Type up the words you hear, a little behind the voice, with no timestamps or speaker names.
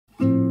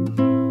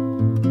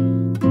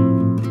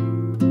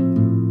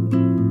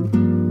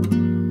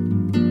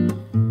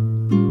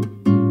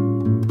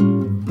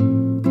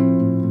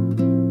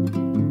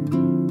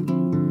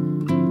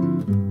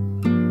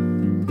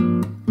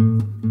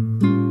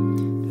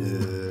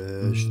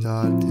finished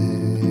our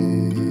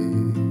day.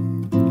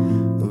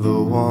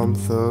 The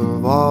warmth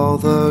of all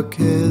the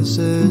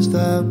kisses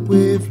that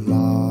we've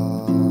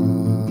lost,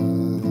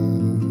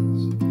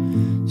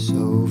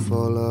 so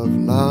full of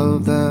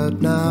love that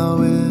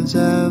now is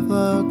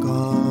ever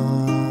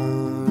gone.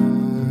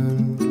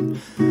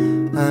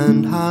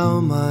 And how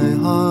my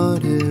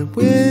heart it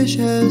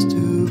wishes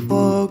to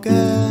forget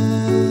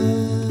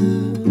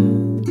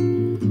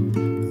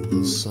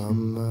the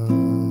summer,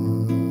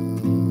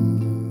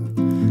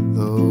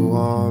 the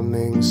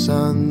warming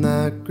sun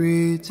that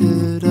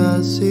greeted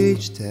us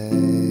each day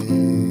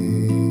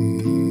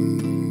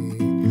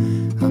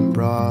and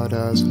brought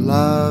us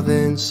love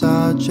in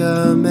such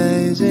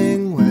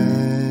amazing ways.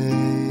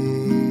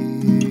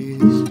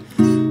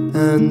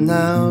 And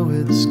now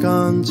it's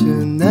gone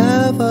to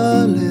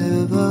never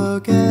live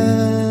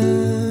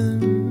again.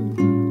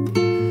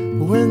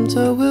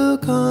 Winter will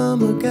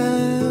come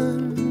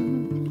again,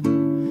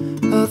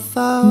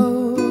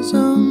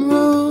 1,000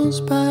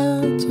 rose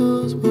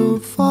petals will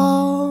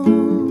fall,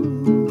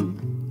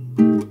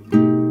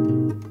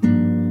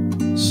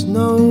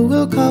 snow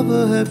will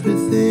cover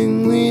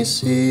everything we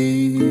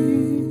see,